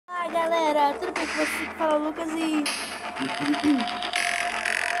Ai galera, tudo bem com você? Fala Lucas e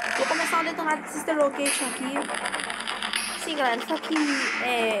vou começar um detonado de Sister Location aqui. Sim galera, só que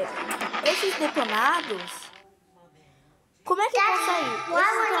esses detonados, como é que vão sair?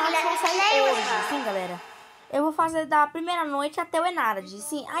 Esses detonados vão sair hoje, sim galera. Eu vou fazer da primeira noite até o Enard,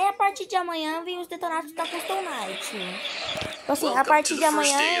 sim. Aí a partir de amanhã vem os detonados da Custom Night. Então assim, a partir de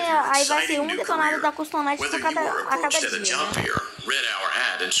amanhã aí vai ser um detonado da Custom Night a cada dia, né?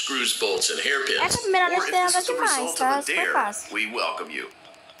 Essa primeira noite tem nada demais, tá? Super fácil.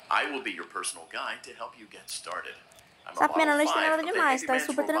 Essa primeira noite tem nada demais, tá?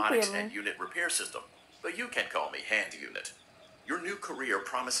 Super tranquilo. Your new career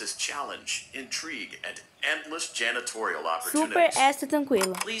promises challenge, intrigue, and endless janitorial Super opportunities. extra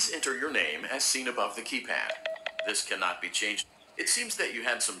tranquilo. Please enter your name as seen above the keypad. This cannot be changed. It seems that you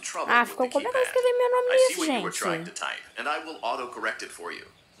had some trouble with the keypad. I see what you were trying to type, and I will auto-correct it for you.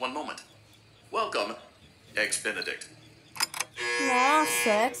 One moment. Welcome, Ex-Benedict. Nossa,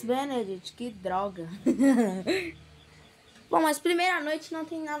 Ex-Benedict, que droga. Bom, mas primeira noite não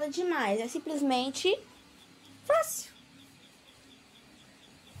tem nada demais. É simplesmente fácil.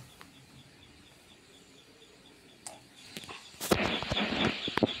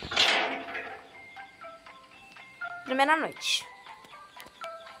 Primeira noite.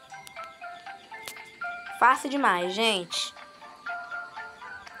 Fácil demais, gente.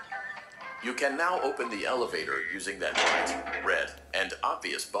 You can now open the elevator using that bright, red, and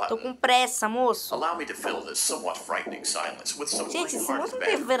obvious button. Tô com pressa, moço. Allow me to fill this somewhat frightening silence with some Gente, esse moço lighthearted não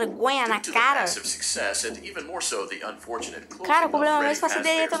tem banter. vergonha na Due to the cara. massive success and even more so the unfortunate closing Cara, o problema of mesmo é Freddy fazer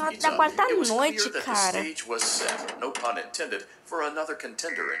Fazbear's detonado Pizza, da quarta it was noite, clear that the cara. stage was set, no pun intended, for another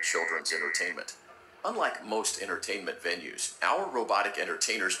contender in children's entertainment. Unlike most entertainment venues, our robotic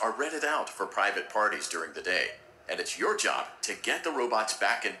entertainers are rented out for private parties during the day. And it's your job to get the robots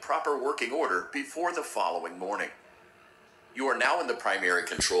back in proper working order before the following morning. You are now in the primary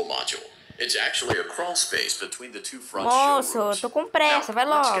control module. It's actually a crawl space between the two front Moço, showrooms. tô com pressa, vai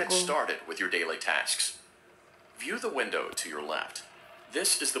Let's logo. get started with your daily tasks. View the window to your left.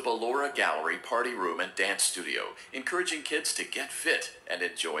 This is the Ballora Gallery Party Room and Dance Studio, encouraging kids to get fit and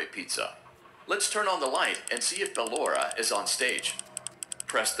enjoy pizza. Let's turn on the light and see if Ballora is on stage.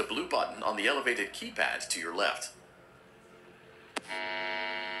 Press the blue button on the elevated keypad to your left.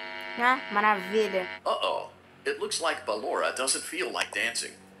 Ah, maravilha. Uh-oh. It looks like Ballora doesn't feel like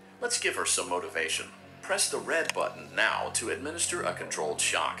dancing. Let's give her some motivation. Press the red button now to administer a controlled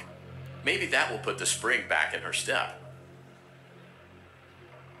shock. Maybe that will put the spring back in her step.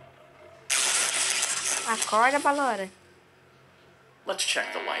 Acorda, Ballora. Let's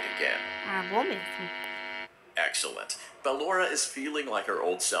check the light again. Ah, bom mesmo. Excellent. Ballora is feeling like her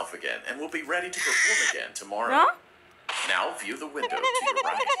old self again and will be ready to perform again tomorrow. Hã? Now view the window to your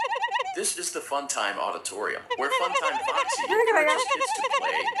right. This is the Funtime Auditorium, where Funtime Foxy encourages kids to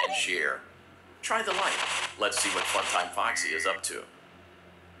play and share. Try the light. Let's see what Funtime Foxy is up to.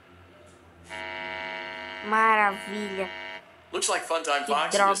 Maravilha. Looks like Funtime Que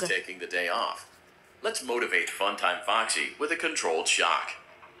Foxy droga. is taking the day off. Let's motivate Funtime Foxy with a controlled shock.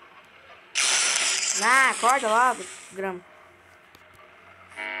 Ah, acorda logo, grama.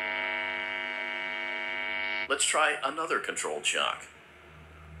 Let's try another controlled shock.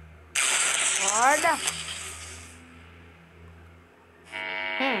 Acorda.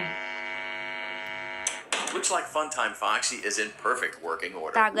 Looks like Funtime Foxy is in perfect working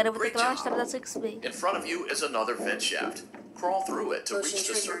order. Tá, agora eu vou ter Great que ir lá na job. estrada da Six Bay. In front of you is another vent shaft. Crawl through it to reach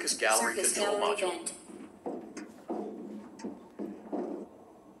the Circus Gallery control module.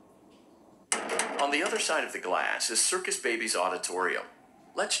 On the other side of the glass is Circus Baby's auditorium.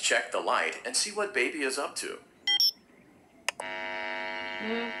 Let's check the light and see what Baby is up to.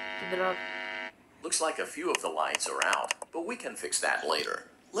 Que droga. Looks like a few of the lights are out, but we can fix that later.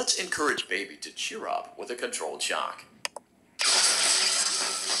 Let's encourage Baby to cheer up with a controlled shock.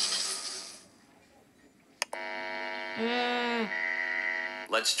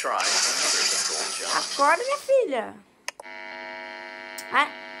 Let's try another controlled shock. Acorda, minha filha. Ah,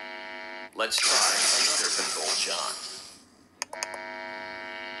 Let's try another controlled shock.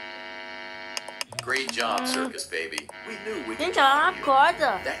 Great job, Circus Baby. We knew we could gente, ela não count on you.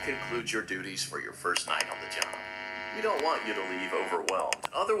 acorda. That concludes your duties for your first night on the job. We don't want you to leave overwhelmed.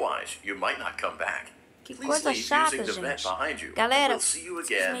 Otherwise, you might not come back. Que Please coisa leave chata, using the vent gente. behind you. Galera, We'll see you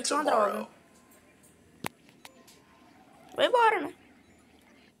again simplesmente uma tomorrow. droga. Vou embora, né?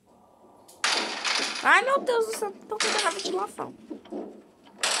 Ai, meu Deus do céu. Tô com a ventilação.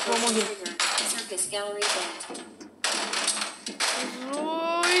 Vou morrer. Circus Gallery Band.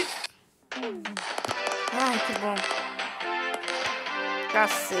 Jesus. Ai, que bom.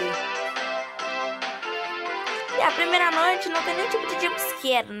 Cacei. E a primeira noite não tem nem tipo de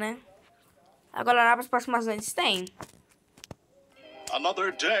jumpscare, né? Agora lá para as próximas noites tem.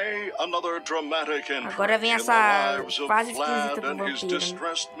 Another day, another dramatic entry Agora vem in the essa lives of fase esquisita Vlad com o and his vampiro.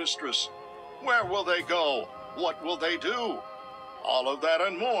 distressed mistress. Where will they go? What will they do? All of that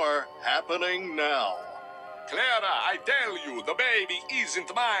and more happening now. Clara, I tell you, the baby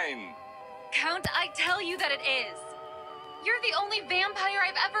isn't mine. Count, I tell you that it is. You're the only vampire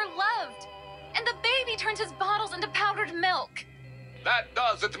I've ever loved. And the baby turns his bottles into powdered milk. That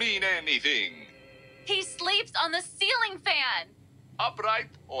doesn't mean anything. He sleeps on the ceiling fan. Upright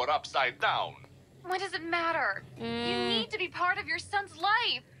or upside down. What does it matter? You need to be part of your son's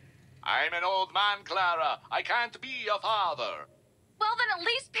life. I'm an old man, Clara. I can't be a father. Well, then at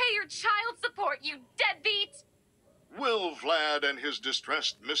least pay your child support, you deadbeat! Will Vlad and his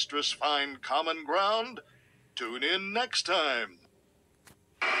distressed mistress find common ground? Tune in next time.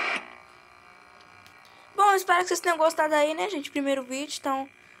 Bom, espero que vocês tenham gostado aí, né, gente? Primeiro vídeo, então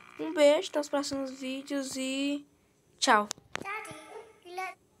um beijo, até os próximos vídeos e tchau.